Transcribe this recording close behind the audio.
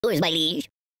Who is my liege?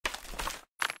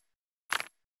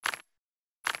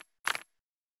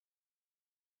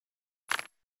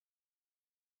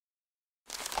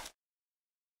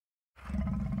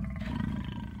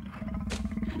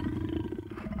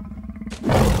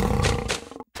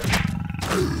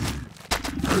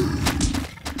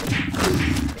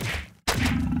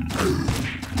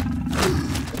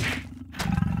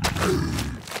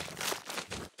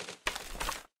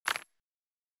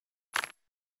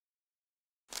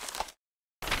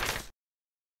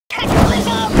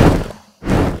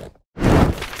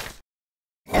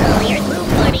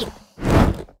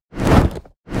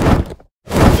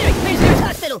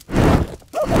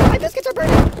 My biscuits are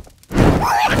burning!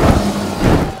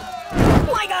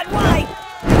 My God, why?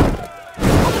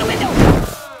 Open the window!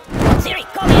 Siri,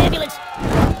 call the ambulance!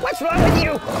 What's wrong with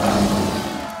you?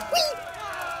 Whee!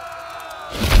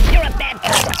 You're a bad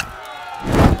person!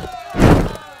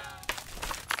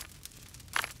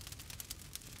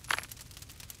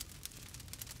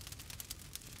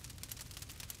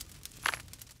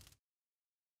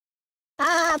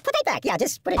 Put that back. Yeah,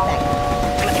 just put it back.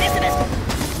 I'm a pessimist!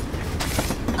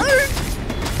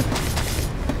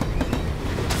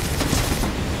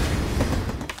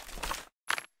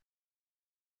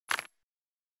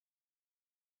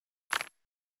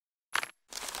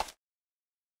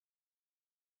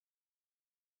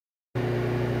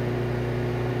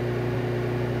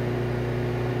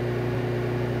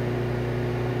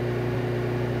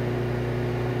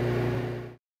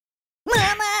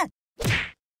 Mama!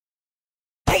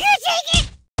 Are you shaking?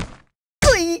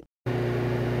 Glee!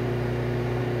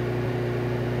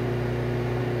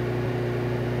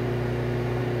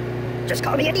 Just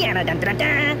call me Indiana. Dun, dun,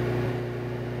 dun.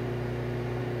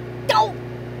 No!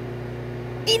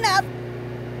 Enough!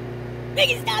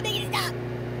 Make it stop! Make it stop!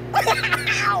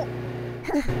 Ow!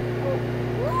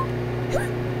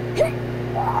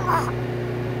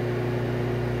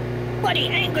 Buddy,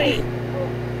 angry!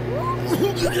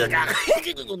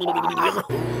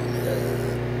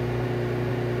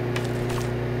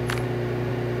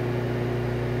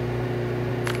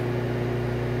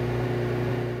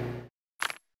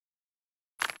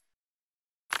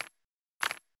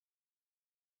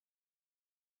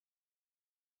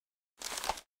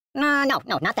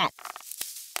 No, not that.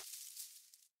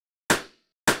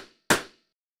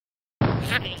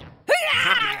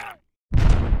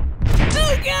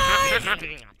 Oh, God!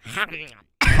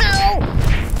 Ow!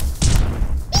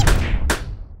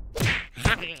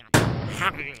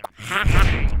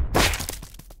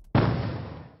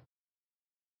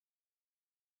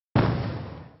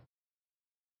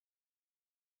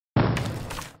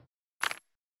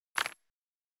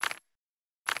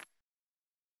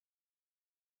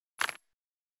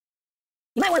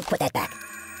 You might want to put that back.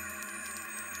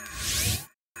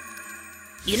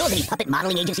 You know of any puppet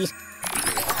modeling agencies?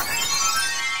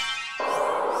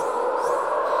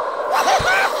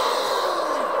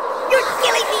 You're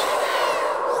killing me!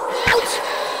 Ouch!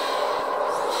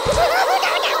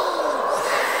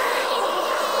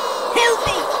 Help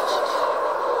me!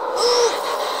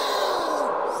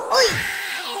 Oi!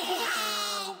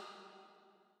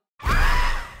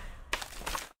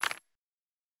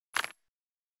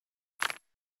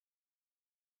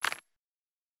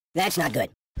 That's not good.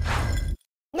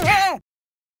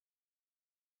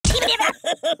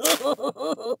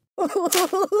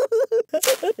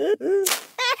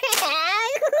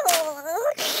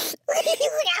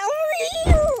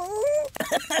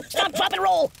 Stop, drop, and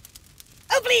roll!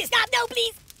 Oh, please, stop! No,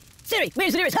 please! Siri,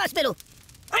 where's the nearest hospital?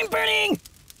 I'm burning!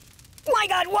 My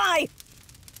God, why?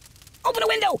 Open a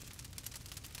window!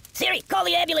 Siri, call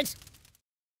the ambulance!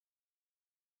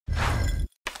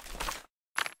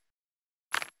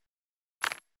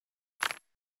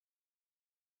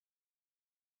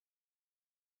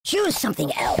 Choose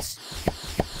something else.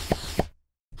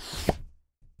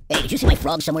 Hey, did you see my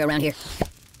frog somewhere around here?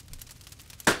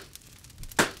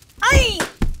 Aye!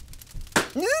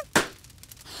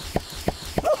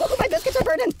 Oh, my biscuits are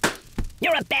burning.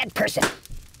 You're a bad person!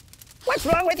 What's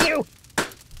wrong with you?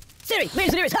 Siri, where's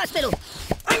the nearest hospital?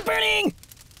 I'm burning!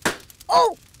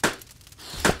 Oh!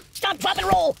 Stop, drop, and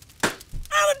roll!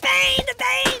 Oh, the pain! The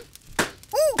pain!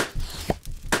 Ooh!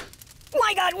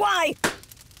 My God, why?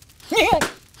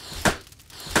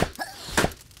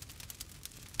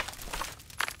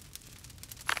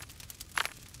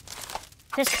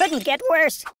 This couldn't get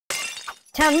worse.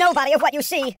 Tell nobody of what you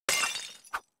see.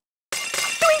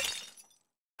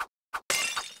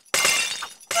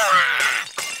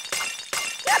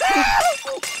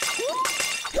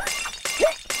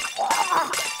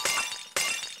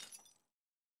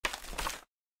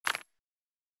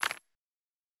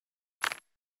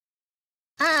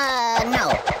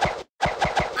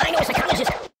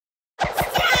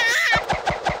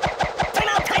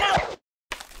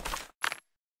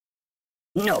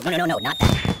 no, not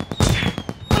that.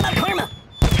 What about karma?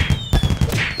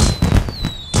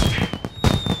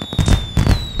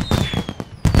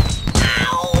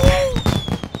 Ow!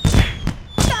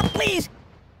 Stop, please!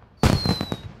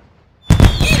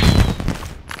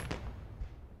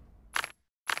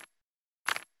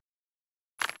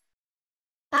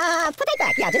 Put it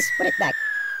back. Yeah, just put it back.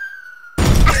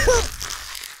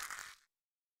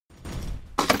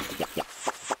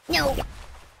 No.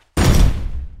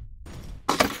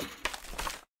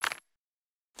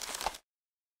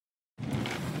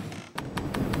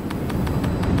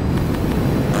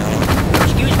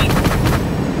 Excuse me.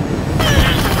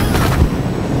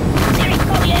 Siri,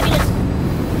 call the ambulance.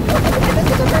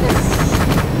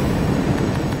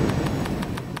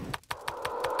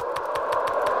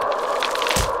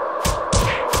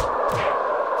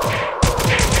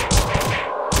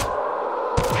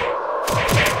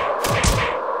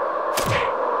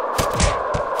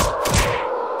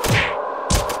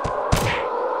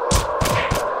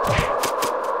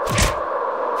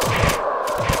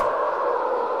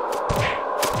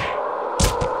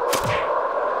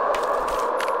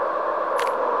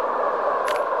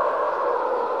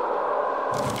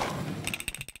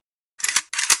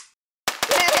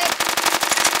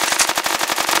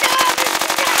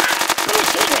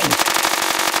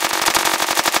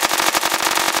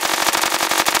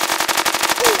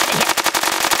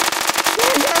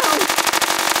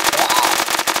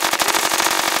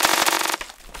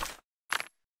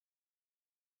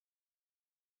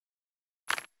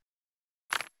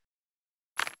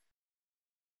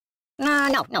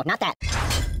 No, not that.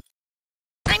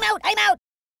 I'm out!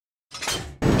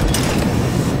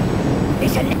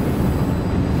 Listen.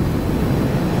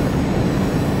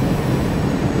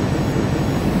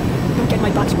 Don't get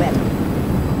my box wet.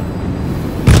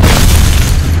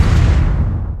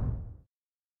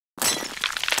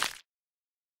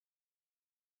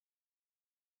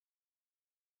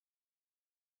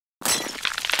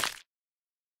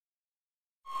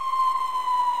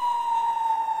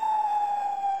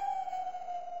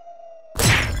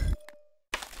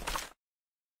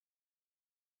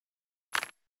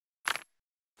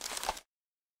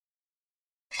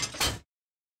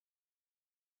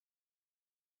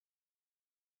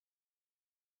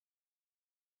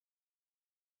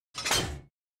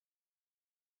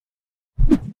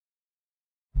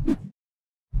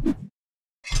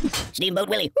 Steamboat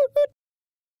Willie.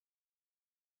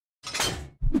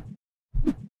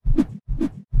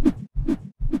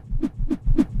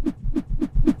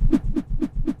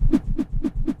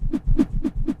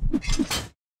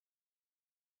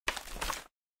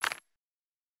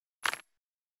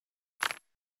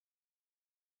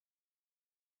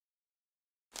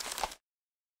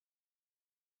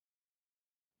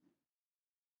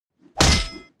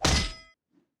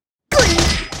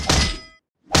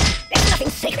 There's nothing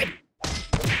sacred.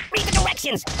 Read the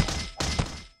directions.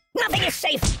 Nothing is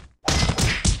safe.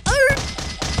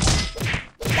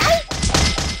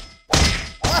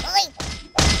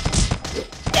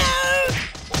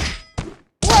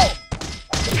 Whoa!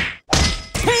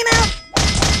 Time out!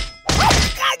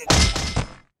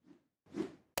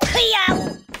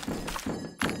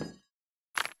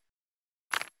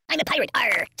 I'm a pirate.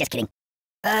 Arr! Just kidding.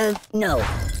 No.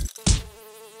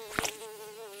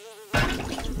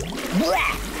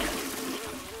 Blah!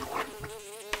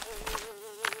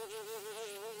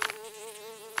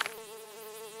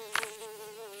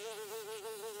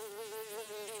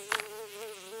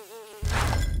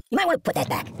 You might want to put that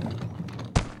back.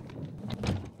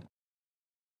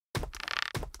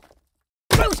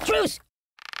 Truce!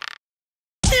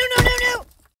 No!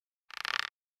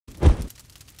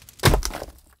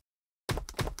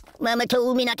 Mama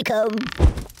told me not to come.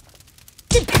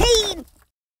 The pain!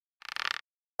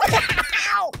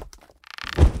 Ow!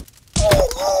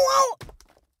 Oh!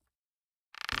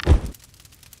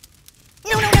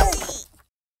 No!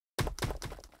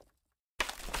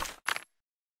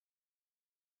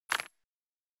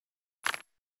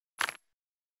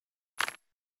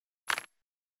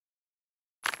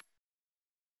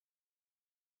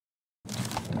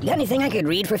 You got anything I could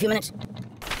read for a few minutes?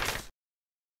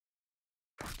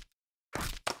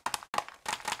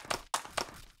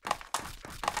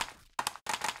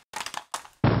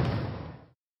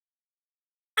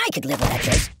 I could live with that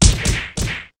choice.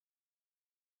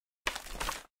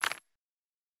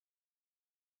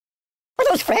 Are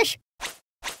those fresh?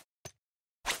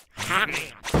 I'm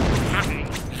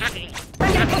getting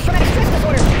post-traumatic stress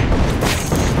disorder.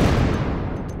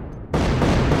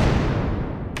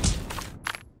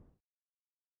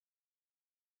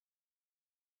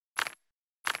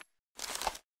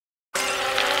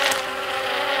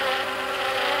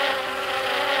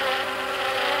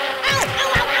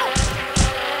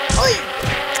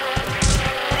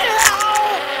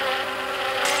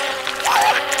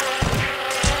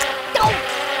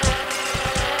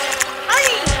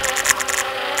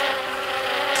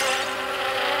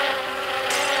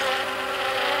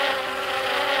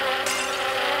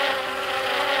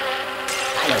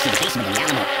 be able to see the basement in the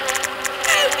Alamo.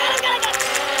 Oh, God.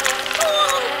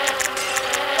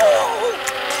 Oh.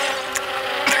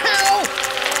 Ow!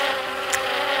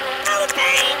 Oh, the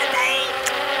pain.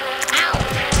 Ow!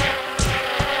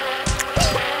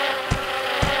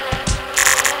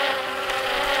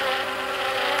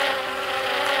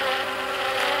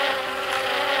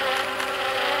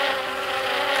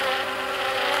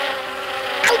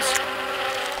 Ouch!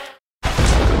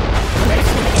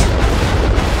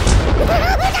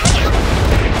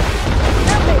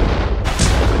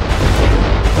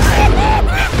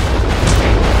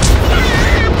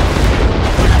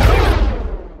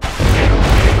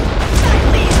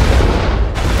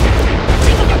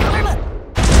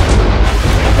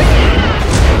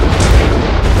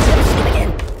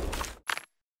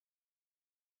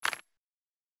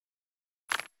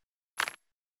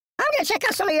 I'm gonna check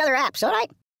out some of the other apps, all right?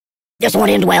 This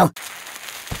won't end well.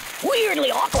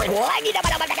 Weirdly awkward.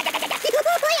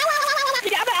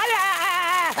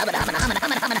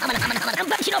 I'm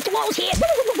bouncing off the walls here.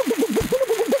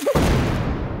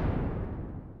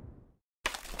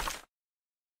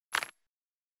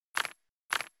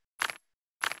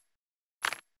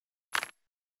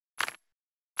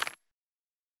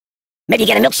 Maybe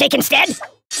get a milkshake instead?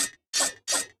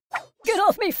 Get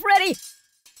off me, Freddy!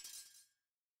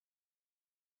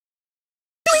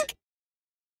 Doink!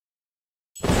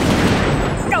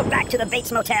 Go back to the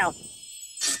Bates Motel.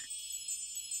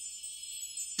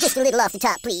 Just a little off the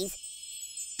top, please.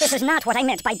 This is not what I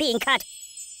meant by being cut.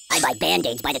 I buy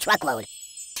Band-Aids by the truckload.